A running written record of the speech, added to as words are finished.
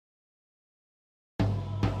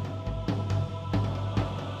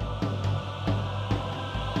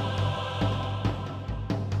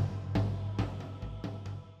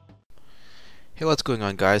Hey, what's going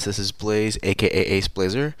on, guys? This is Blaze, aka Ace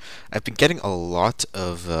Blazer. I've been getting a lot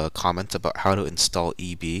of comments about how to install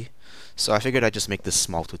EB, so I figured I'd just make this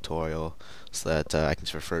small tutorial so that I can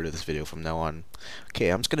just refer to this video from now on. Okay,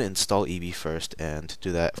 I'm just going to install EB first, and to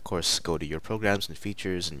do that, of course, go to your programs and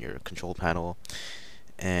features in your control panel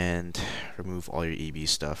and remove all your EB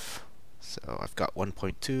stuff. So I've got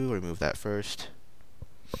 1.2, remove that first.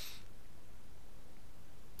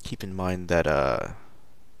 Keep in mind that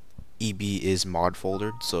EB is mod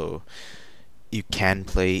foldered, so you can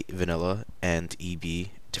play vanilla and EB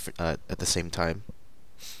different at the same time,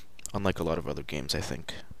 unlike a lot of other games, I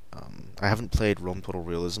think. I haven't played Rome Total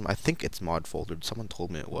Realism. I think it's mod foldered. Someone told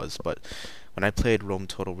me it was, but when I played Rome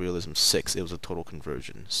Total Realism 6, it was a total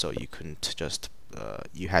conversion, so you couldn't just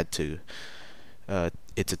you had to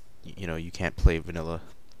you can't play vanilla.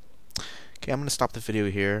 Okay, I'm gonna stop the video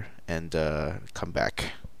here and come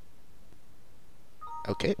back.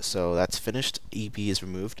 Okay, so that's finished. EB is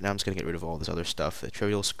removed. Now I'm just going to get rid of all this other stuff. The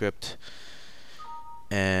trivial script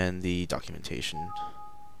and the documentation.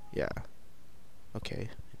 Yeah. Okay,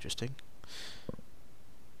 interesting.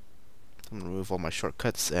 I'm going to remove all my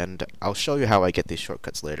shortcuts, and I'll show you how I get these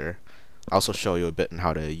shortcuts later. I'll also show you a bit on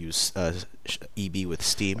how to use EB with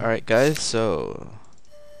Steam. Alright guys, so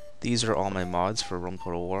these are all my mods for Rome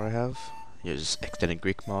Total War I have. Here's Extended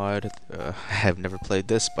Greek mod. I have never played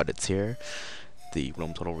this, but it's here. The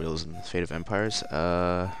Rome Total Realism Fate of Empires.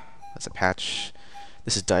 That's a patch.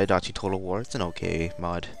 This is Didachi Total War. It's an okay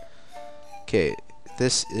mod. Okay,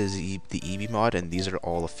 this is the EB mod, and these are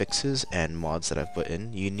all the fixes and mods that I've put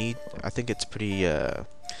in. I think it's pretty, you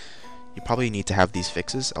probably need to have these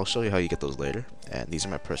fixes. I'll show you how you get those later. And these are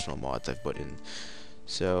my personal mods I've put in.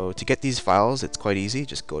 So to get these files, it's quite easy.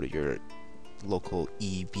 Just go to your local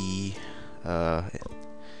EB, Europa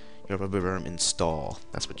Barbarorum install.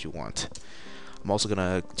 That's what you want. I'm also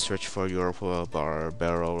gonna search for Europa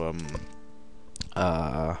Barbarorum.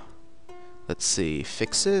 Let's see,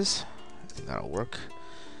 fixes. I think that'll work.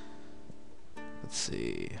 Let's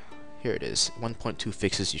see. Here it is. 1.2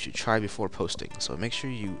 fixes you should try before posting. So make sure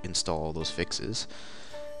you install all those fixes.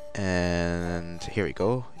 And here we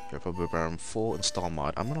go. Europa Barbarorum full install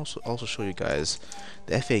mod. I'm gonna also show you guys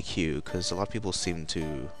the FAQ, because a lot of people seem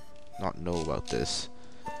to not know about this.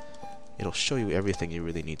 It'll show you everything you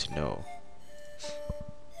really need to know.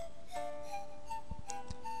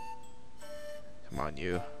 Come on,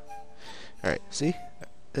 you. Alright, see?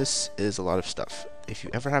 This is a lot of stuff. If you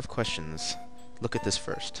ever have questions, look at this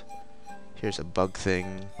first. Here's a bug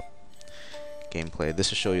thing. Gameplay.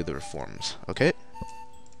 This will show you the reforms. Okay?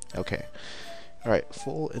 Okay. Alright,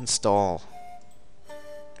 full install.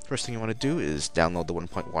 First thing you want to do is download the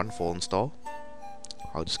 1.1 full install.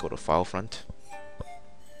 I'll just go to File Front.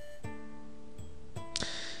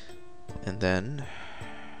 And then,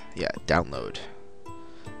 yeah, download.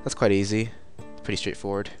 That's quite easy. Pretty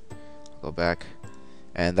straightforward. I'll go back,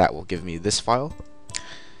 and that will give me this file.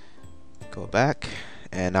 Go back,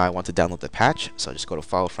 and now I want to download the patch, so I'll just go to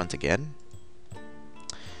File Front again.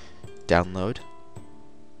 Download.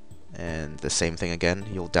 And the same thing again.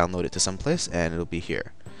 You'll download it to someplace, and it'll be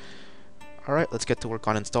here. Alright, let's get to work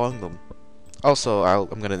on installing them. Also,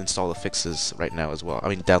 I'm going to install the fixes right now as well. I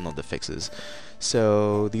mean, download the fixes.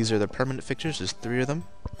 So, these are the permanent fixtures. There's 3 of them.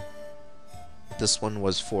 This one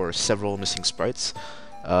was for several missing sprites.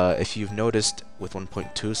 If you've noticed, with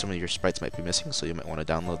 1.2, some of your sprites might be missing, so you might want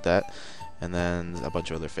to download that. And then a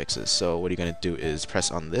bunch of other fixes. So, what you're going to do is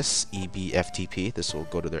press on this, EB FTP. This will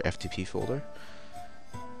go to their FTP folder.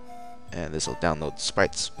 And this will download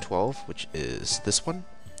Sprites 12, which is this one.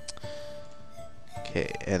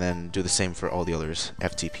 Okay, and then do the same for all the others.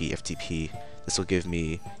 FTP. This will give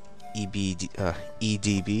me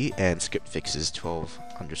EDB and script fixes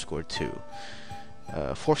 12_2.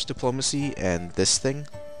 Forced diplomacy and this thing,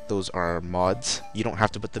 those are mods. You don't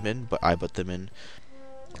have to put them in, but I put them in.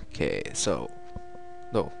 Okay, so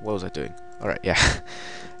no, what was I doing? Alright, yeah.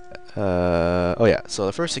 Oh yeah, so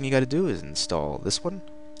the first thing you gotta do is install this one.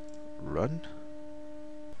 Run.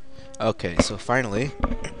 Okay, so finally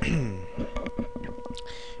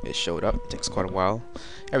it showed up. It takes quite a while.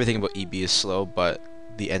 Everything about EB is slow, but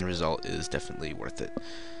the end result is definitely worth it.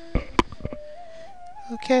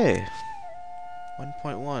 Okay.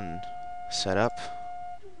 1.1 set up.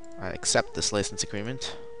 I accept this license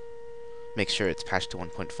agreement. Make sure it's patched to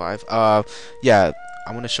 1.5. Yeah,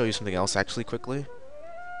 I'm gonna show you something else actually quickly.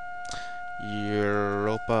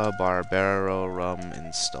 Europa Barbarorum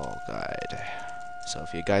install guide. So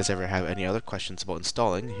if you guys ever have any other questions about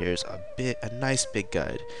installing, here's a nice big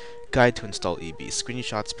guide. Guide to install EB.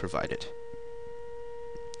 Screenshots provided.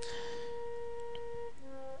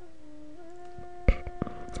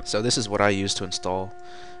 So this is what I use to install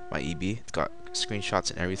my EB. It's got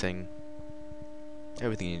screenshots and everything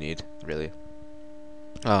you need, really.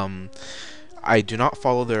 I do not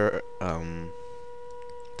follow their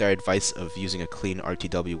advice of using a clean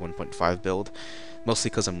RTW 1.5 build, mostly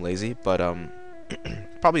because I'm lazy, but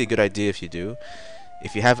probably a good idea if you do.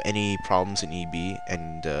 If you have any problems in EB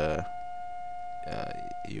and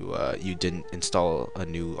you didn't install a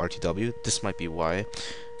new RTW, this might be why.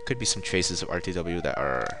 Could be some traces of RTW that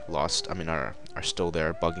are lost, are still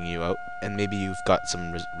there, bugging you out, and maybe you've got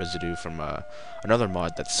some residue from another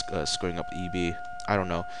mod that's screwing up EB. I don't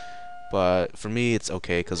know, but for me it's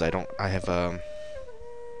okay because I have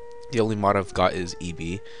the only mod I've got is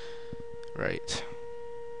EB, right?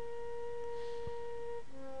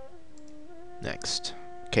 Next,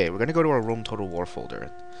 okay, we're gonna go to our Rome Total War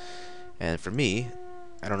folder, and for me,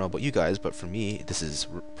 I don't know about you guys, but for me this is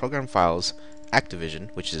program files,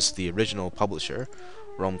 Activision, which is the original publisher,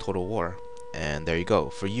 Rome Total War, and there you go.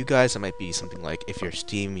 For you guys, it might be something like, if you're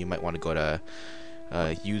Steam, you might want to go to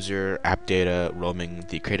user, app data, roaming,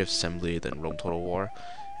 the creative assembly, then Rome Total War,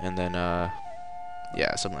 and then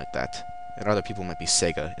yeah, something like that. And other people might be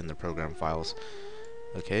Sega in their program files.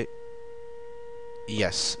 Okay.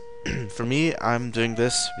 Yes. For me, I'm doing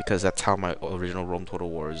this because that's how my original Rome Total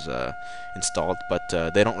War is installed,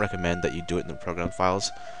 but they don't recommend that you do it in the program files.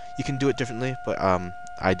 You can do it differently, but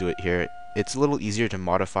I do it here. It's a little easier to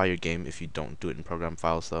modify your game if you don't do it in program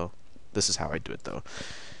files, though. This is how I do it, though.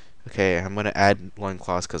 Okay, I'm gonna add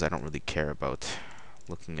loincloths because I don't really care about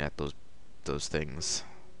looking at those things.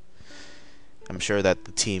 I'm sure that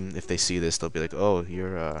the team, if they see this, they'll be like, "Oh,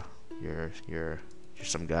 you're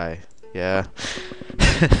some guy." Yeah.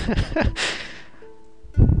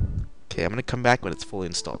 Okay, I'm gonna come back when it's fully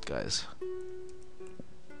installed, guys.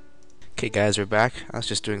 Okay guys, we're back. I was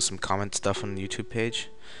just doing some comment stuff on the YouTube page.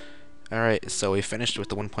 Alright, so we finished with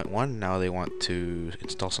the 1.1. Now they want to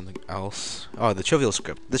install something else. Oh, the trivial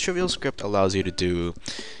script. The trivial script allows you to do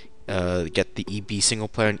get the EB single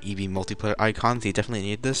player and EB multiplayer icons. You definitely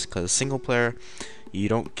need this because single player, you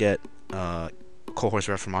don't get Cohorts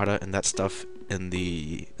Reformata and that stuff in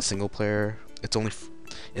the single player. It's only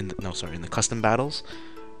in the custom battles.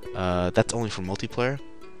 That's only for multiplayer.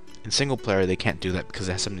 In single player, they can't do that because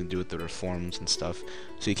it has something to do with the reforms and stuff.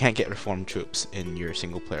 So you can't get reformed troops in your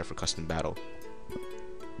single player for custom battle.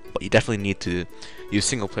 But you definitely need to use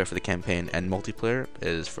single player for the campaign, and multiplayer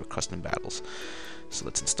is for custom battles. So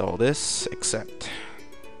let's install this, accept.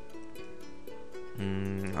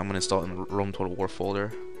 I'm gonna install it in the Rome Total War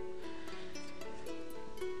folder.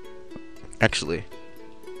 Actually,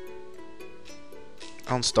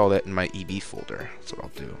 I'll install that in my EB folder. That's what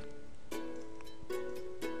I'll do.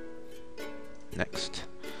 Next.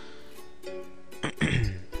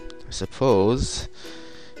 I suppose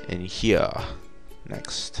in here.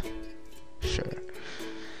 Next. Sure.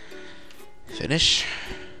 Finish.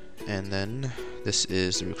 And then this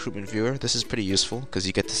is the recruitment viewer. This is pretty useful because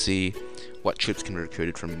you get to see what troops can be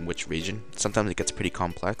recruited from which region. Sometimes it gets pretty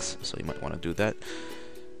complex, so you might want to do that.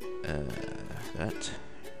 That.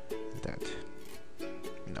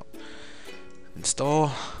 No.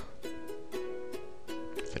 Install.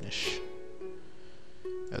 Finish.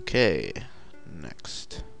 Okay,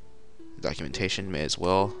 next. Documentation, may as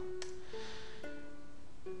well.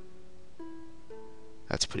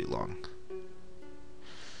 That's pretty long.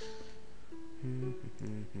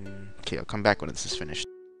 Okay, I'll come back when this is finished.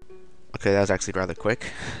 Okay, that was actually rather quick.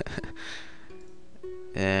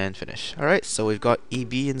 And finish. Alright, so we've got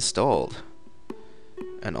EB installed.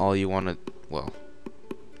 And all you want to... well,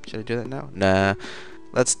 should I do that now? Nah.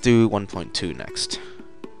 Let's do 1.2 next.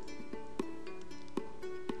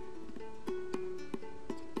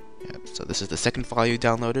 So this is the second file you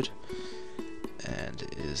downloaded, and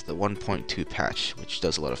it is the 1.2 patch, which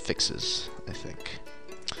does a lot of fixes, I think.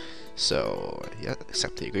 So yeah,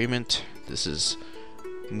 accept the agreement. This is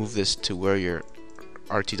move this to where your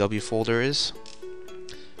RTW folder is.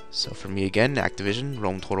 So for me again, Activision,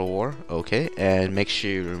 Rome Total War, okay, and make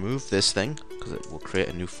sure you remove this thing because it will create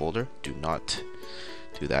a new folder. Do not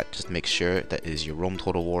do that. Just make sure that is your Rome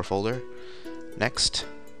Total War folder. Next.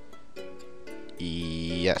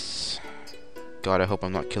 Yes. God, I hope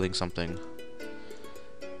I'm not killing something.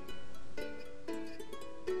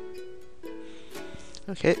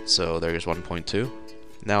 Okay, so there's 1.2.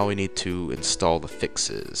 Now we need to install the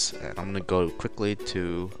fixes. And I'm going to go quickly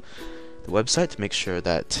to the website to make sure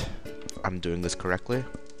that I'm doing this correctly.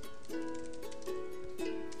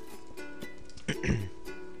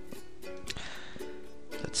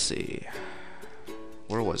 Let's see.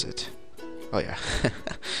 Where was it? Oh yeah.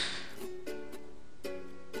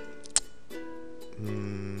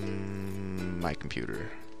 My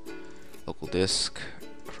computer. local disk,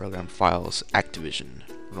 program files, Activision,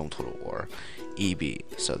 Rome Total War, EB.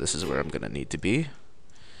 So this is where I'm gonna need to be.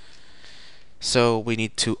 So we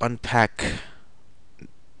need to unpack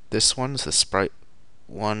this one, the Sprite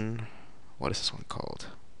one. What is this one called?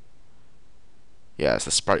 Yeah, it's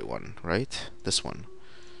the Sprite one, right? This one.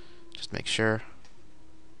 Just make sure.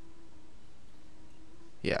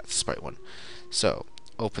 Yeah, it's the Sprite one. So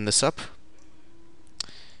open this up,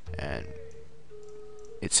 and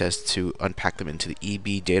it says to unpack them into the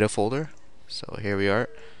EB data folder. So here we are.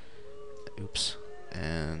 Oops.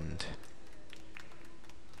 And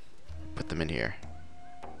put them in here.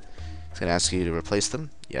 It's going to ask you to replace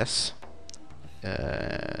them. Yes.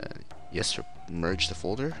 Yes, merge the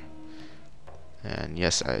folder. And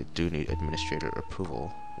yes, I do need administrator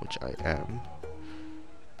approval, which I am.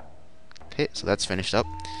 Okay, so that's finished up.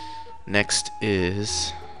 Next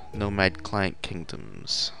is Nomad Client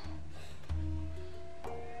Kingdoms.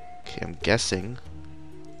 Okay, I'm guessing.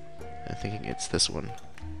 I'm thinking it's this one.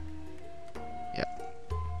 Yeah.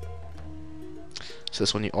 So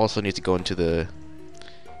this one, you also need to go into the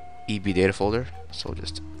EB data folder. So we'll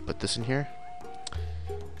just put this in here.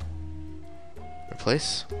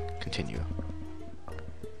 Replace. Continue.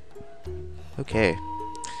 Okay.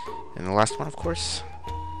 And the last one, of course,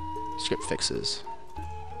 script fixes.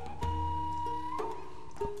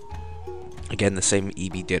 Again, the same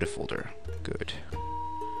EB data folder. Good.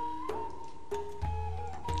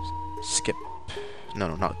 Skip.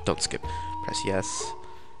 No, don't skip. Press yes.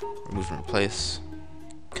 Remove and replace.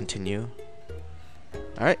 Continue.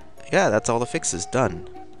 Alright, yeah, that's all the fixes done.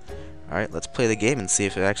 Alright, let's play the game and see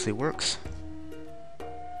if it actually works.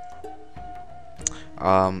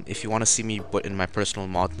 If you want to see me put in my personal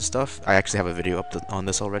mods and stuff, I actually have a video up on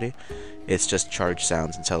this already. It's just charge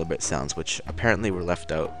sounds and celebrate sounds, which apparently were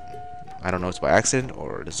left out. I don't know if it's by accident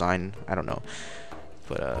or design, I don't know.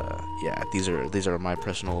 But yeah, these are my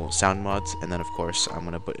personal sound mods, and then of course I'm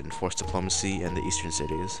gonna put in forced diplomacy and the eastern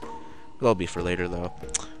cities. That'll be for later though.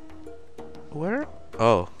 Where?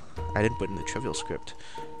 Oh, I didn't put in the trivial script.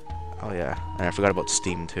 Oh yeah, and I forgot about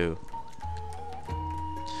Steam too.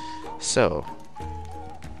 So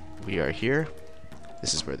we are here.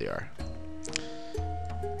 This is where they are.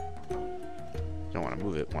 Don't want to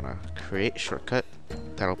move it. Want to create shortcut.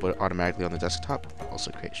 That'll put it automatically on the desktop.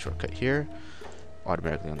 Also create shortcut here.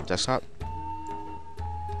 Automatically on the desktop.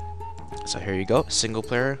 So here you go. Single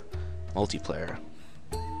player, multiplayer.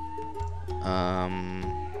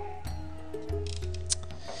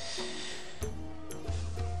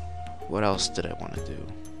 What else did I want to do?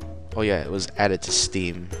 Oh yeah, it was added to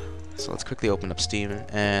Steam. So let's quickly open up Steam,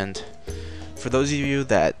 and for those of you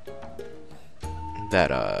that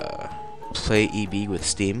play EB with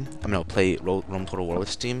Steam, play Rome Total War with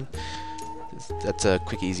Steam, that's a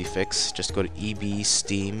quick, easy fix. Just go to EB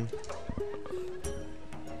Steam.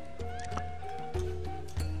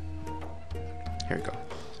 Here we go.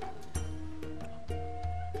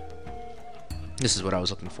 This is what I was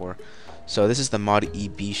looking for. So this is the mod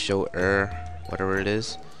EB show error, whatever it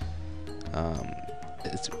is.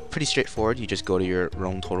 It's pretty straightforward. You just go to your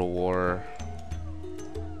Rome Total War,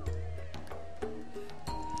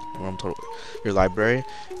 your library,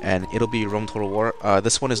 and it'll be Rome Total War.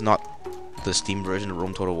 This one is not the Steam version of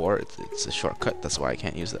Rome Total War. It's a shortcut. That's why I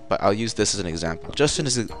can't use it. But I'll use this as an example, just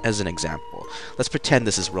as an example. Let's pretend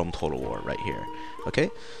this is Rome Total War right here. Okay.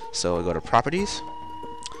 So I go to Properties,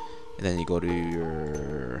 and then you go to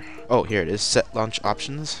your here it is, Set Launch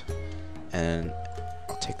Options, and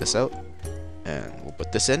I'll take this out. And we'll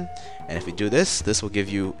put this in, and if we do this, this will give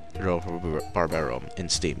you Europa Barbarorum in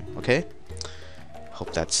Steam. Okay?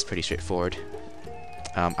 Hope that's pretty straightforward.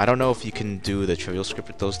 I don't know if you can do the trivial script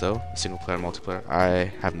with those though, single player, multiplayer.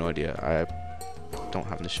 I have no idea. I don't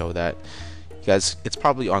have to show that. You guys, it's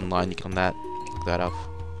probably online. You can look that up.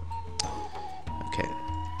 Okay.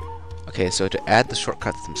 Okay, so to add the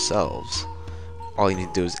shortcuts themselves, all you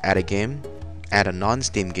need to do is add a game, add a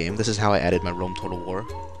non-Steam game. This is how I added my Rome Total War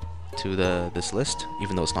to this list,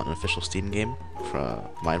 even though it's not an official Steam game for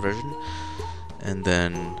my version. And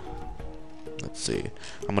then let's see,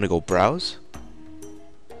 I'm gonna go browse,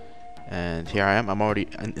 and here I am. I'm already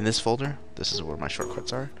in this folder. This is where my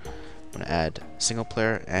shortcuts are. I'm gonna add single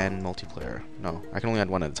player and multiplayer. No, I can only add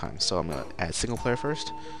one at a time, so I'm gonna add single player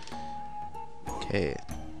first. Okay,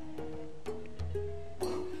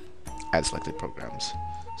 add selected programs.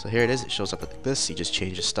 So here it is. It shows up like this. You just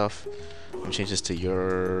change the stuff. I'm gonna change this to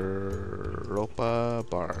Europa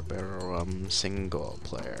Barbarorum single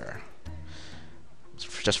player.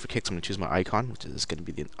 Just for kicks, I'm gonna choose my icon, which is gonna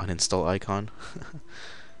be the uninstall icon.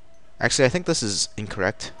 Actually, I think this is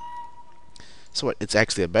incorrect. So what? It's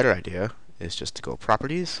actually a better idea is just to go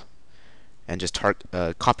Properties, and just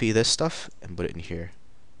copy this stuff and put it in here.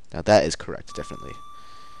 Now that is correct, definitely.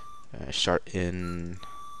 Start in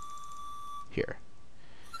here.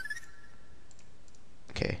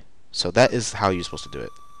 Okay, so that is how you're supposed to do it.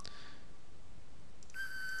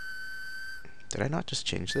 Did I not just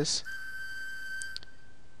change this?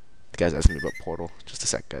 The guy's asking me about Portal. Just a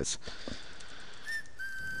sec, guys.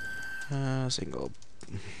 Single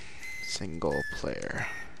player.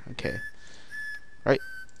 Okay. Right.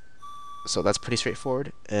 So that's pretty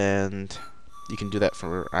straightforward, and you can do that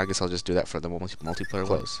for. I guess I'll just do that for the multiplayer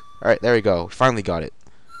ones. All right, there we go. Finally got it.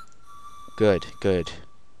 Good, good.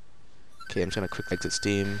 Okay, I'm just gonna quick exit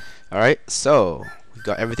Steam. All right, so we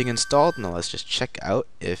got everything installed. Now let's just check out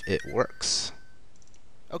if it works.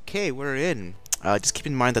 Okay, we're in. Just keep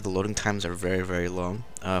in mind that the loading times are very, very long.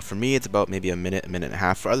 For me, it's about maybe a minute and a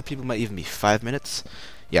half. For other people, it might even be 5 minutes.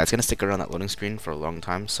 Yeah, it's going to stick around that loading screen for a long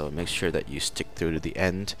time, so make sure that you stick through to the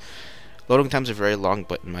end. Loading times are very long,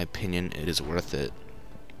 but in my opinion, it is worth it.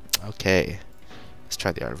 Okay, let's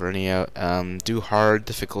try the Arverni out. Do hard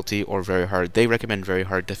difficulty or very hard. They recommend very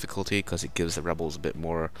hard difficulty because it gives the rebels a bit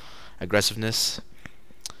more aggressiveness.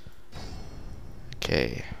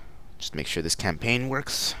 Okay, just make sure this campaign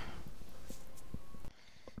works.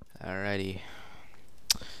 Alrighty.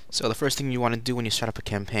 So the first thing you want to do when you start up a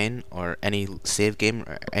campaign, or any save game,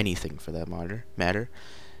 or anything for that matter,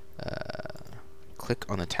 click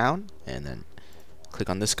on the town, and then click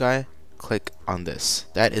on this guy, click on this.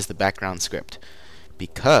 That is the background script.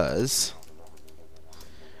 Because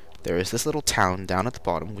there is this little town down at the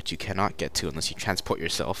bottom, which you cannot get to unless you transport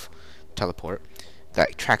yourself, teleport,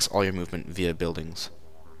 that tracks all your movement via buildings.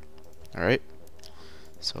 Alright?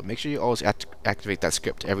 So make sure you always activate that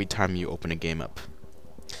script every time you open a game up.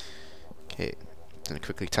 Okay, gonna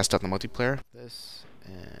quickly test out the multiplayer. This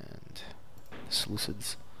and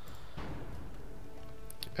Slucids.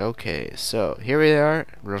 Okay, so here we are,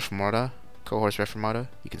 Reformata, Cohorts Reformata.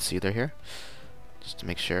 You can see they're here, just to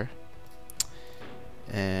make sure.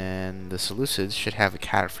 And the Seleucids should have a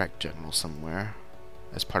cataphract general somewhere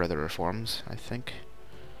as part of the reforms, I think.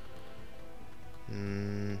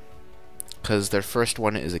 Because their first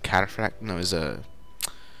one is a cataphract, no, is a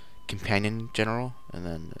companion general, and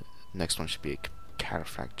then the next one should be a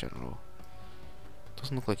cataphract general.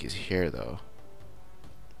 Doesn't look like he's here though.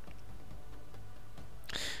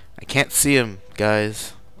 I can't see him,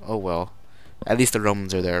 guys. Oh well. At least the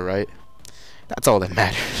Romans are there, right? That's all that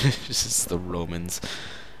matters. It's just the Romans.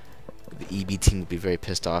 The EB team would be very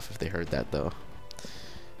pissed off if they heard that though.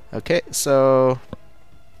 Okay, so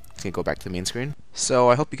let's go back to the main screen. So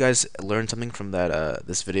I hope you guys learned something from that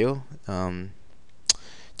this video.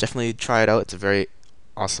 Definitely try it out. It's a very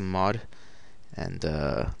awesome mod. And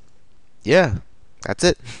yeah, that's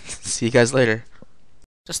it. See you guys later.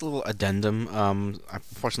 Just a little addendum.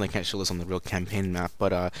 Unfortunately, I can't show this on the real campaign map,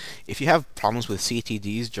 but if you have problems with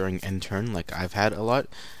CTDs during end turn, like I've had a lot,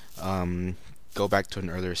 go back to an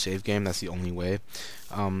earlier save game. That's the only way.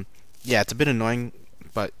 Yeah, it's a bit annoying,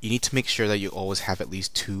 but you need to make sure that you always have at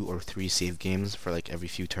least 2 or 3 save games for like every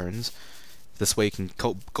few turns. This way you can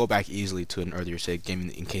go back easily to an earlier save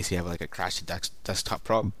game in case you have like a crashed desktop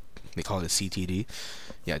problem. They call it a CTD.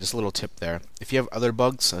 Yeah, just a little tip there. If you have other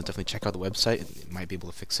bugs, definitely check out the website. It might be able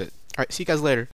to fix it. Alright, see you guys later.